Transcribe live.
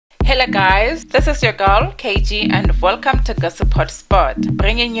Hello guys, this is your girl KG and welcome to Gossip Hotspot,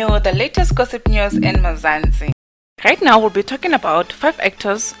 bringing you the latest gossip news in Mzansi. Right now we'll be talking about 5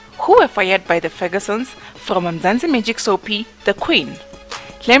 actors who were fired by the Fergusons from Mzansi Magic soapie The Queen.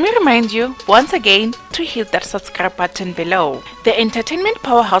 Let me remind you once again to hit that subscribe button below. The entertainment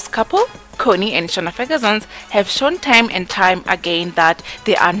powerhouse couple, Connie and Shona Fergusons, have shown time and time again that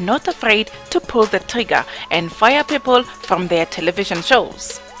they are not afraid to pull the trigger and fire people from their television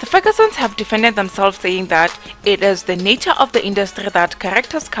shows. The Fergusons have defended themselves, saying that it is the nature of the industry that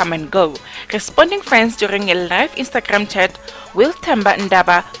characters come and go. Responding fans during a live Instagram chat with Themba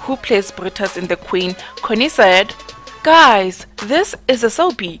Ndaba, who plays Brutus in The Queen, Connie said, "Guys, this is a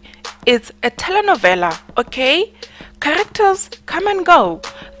soapie. It's a telenovela, okay? Characters come and go.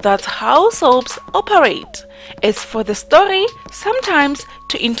 That's how soaps operate. It's for the story, sometimes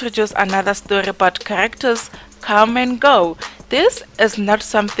to introduce another story, but characters come and go. This is not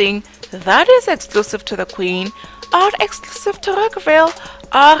something that is exclusive to The Queen, or exclusive to Rockville,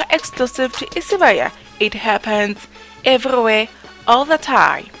 or exclusive to Isibaya. It happens everywhere, all the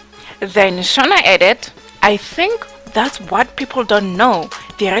time." Then Shona added, "I think that's what people don't know.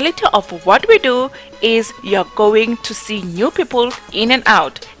 The reality of what we do is you're going to see new people in and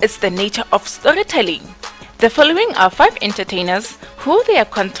out. It's the nature of storytelling." The following are 5 entertainers who their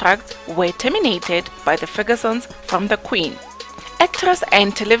contracts were terminated by the Fergusons from The Queen. Actress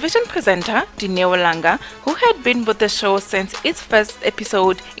and television presenter Dineo Langa, who had been with the show since its first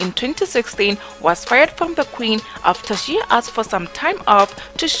episode in 2016, was fired from The Queen after she asked for some time off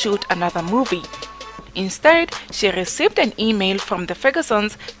to shoot another movie. Instead, she received an email from the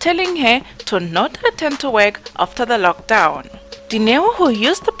Fergusons telling her to not return to work after the lockdown. Dineo, who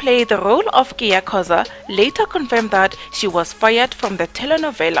used to play the role of Keya, later confirmed that she was fired from the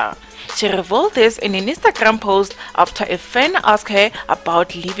telenovela. She revealed this in an Instagram post after a fan asked her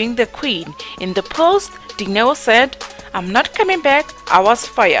about leaving The Queen. In the post, Dineo said, "I'm not coming back, I was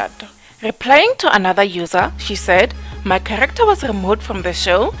fired." Replying to another user, she said, "My character was removed from the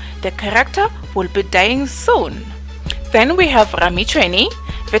show. The character will be dying soon." Then we have Rami Chuene.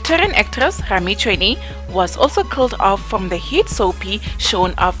 Veteran actress Rami Chuene was also killed off from the hit soapie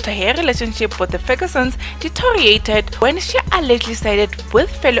shown after her relationship with the Fergusons deteriorated when she allegedly sided with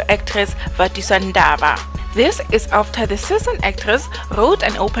fellow actress Vatiswa Ndaba. This is after the seasoned actress wrote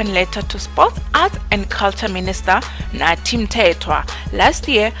an open letter to Sports, Arts and Culture Minister Nathi Mthethwa last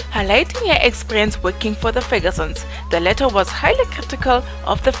year, highlighting her experience working for the Fergusons. The letter was highly critical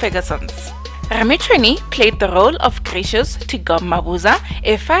of the Fergusons. Rami Chuene played the role of Gracious Tigom Mabuza,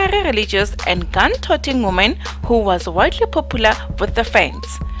 a fiery religious and gun-toting woman who was widely popular with the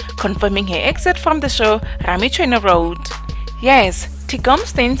fans. Confirming her exit from the show, Rami Chuene wrote, "Yes, Tigom's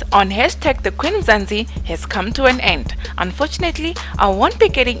stint on #TheQueenMzansi has come to an end. Unfortunately, I won't be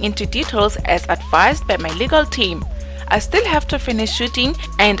getting into details as advised by my legal team. I still have to finish shooting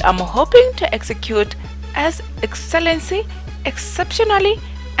and I'm hoping to execute as exceptionally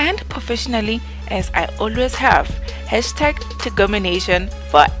and professionally as I always have. #Tigomination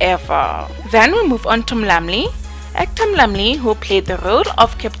forever." Then we move on to Mlamli. Actor Mlamli, who played the role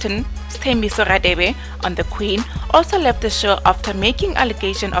of Captain Sthembiso Radebe on The Queen, also left the show after making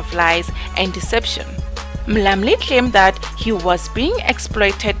allegations of lies and deception. Mlamli claimed that he was being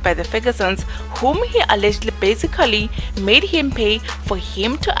exploited by the Fergusons, whom he allegedly basically made him pay for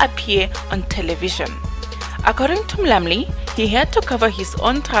him to appear on television. According to Mlamli, he had to cover his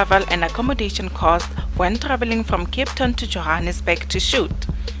own travel and accommodation costs when traveling from Cape Town to Johannesburg to shoot.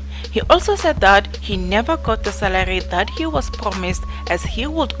 He also said that he never got the salary that he was promised, as he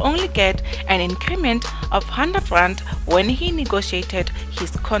would only get an increment of 100 rand when he negotiated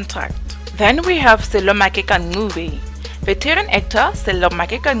his contract. Then we have sello mvube. Veteran actor Sello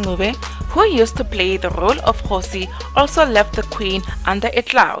Mvube, who used to play the role of Hosi, also left The Queen under a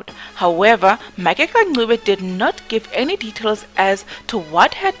cloud. However, Mvube did not give any details as to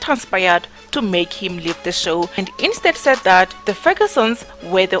what had transpired to make him leave the show, and instead said that the Fergusons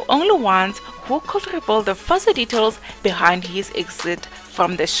were the only ones who could reveal the fuzzy details behind his exit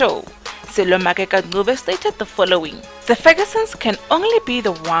from the show. Sello Mvube stated the following: "The Fergusons can only be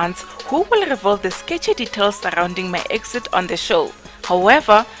the ones who will reveal the sketchy details surrounding my exit on the show.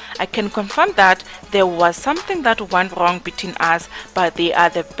 However, I can confirm that there was something that went wrong between us, but they are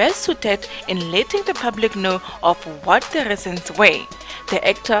the best suited in letting the public know of what the reasons were." The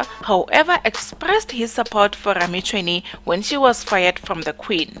actor, however, expressed his support for Rami Chuene when she was fired from The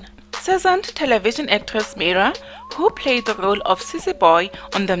Queen. Seasoned television actress Mira, who played the role of Sissy Boy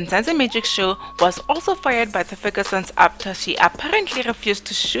on the Mzansi Magic show, was also fired by the Fergusons after she apparently refused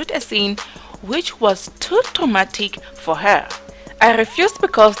to shoot a scene which was too traumatic for her. I refused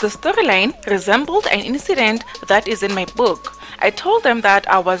because the storyline resembled an incident that is in my book. I told them that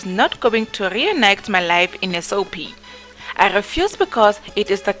I was not going to reenact my life in a soapy. I refused because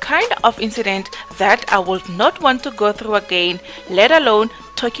it is the kind of incident that I would not want to go through again, let alone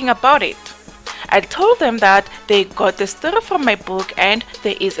talking about it. I told them that they got the story from my book and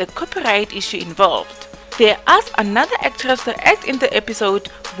there is a copyright issue involved. They asked another actress to act in the episode,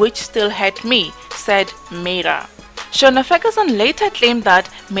 which still had me, said Mayra. Shona Ferguson later claimed that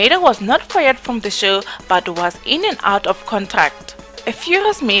Mayra was not fired from the show but was in and out of contract. A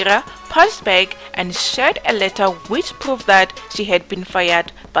furious Mayra punched back and shared a letter which proved that she had been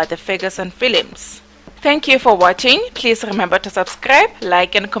fired by the Ferguson films. Thank you for watching. Please remember to subscribe,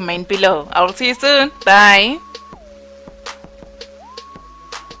 like and comment below. I'll see you soon. Bye.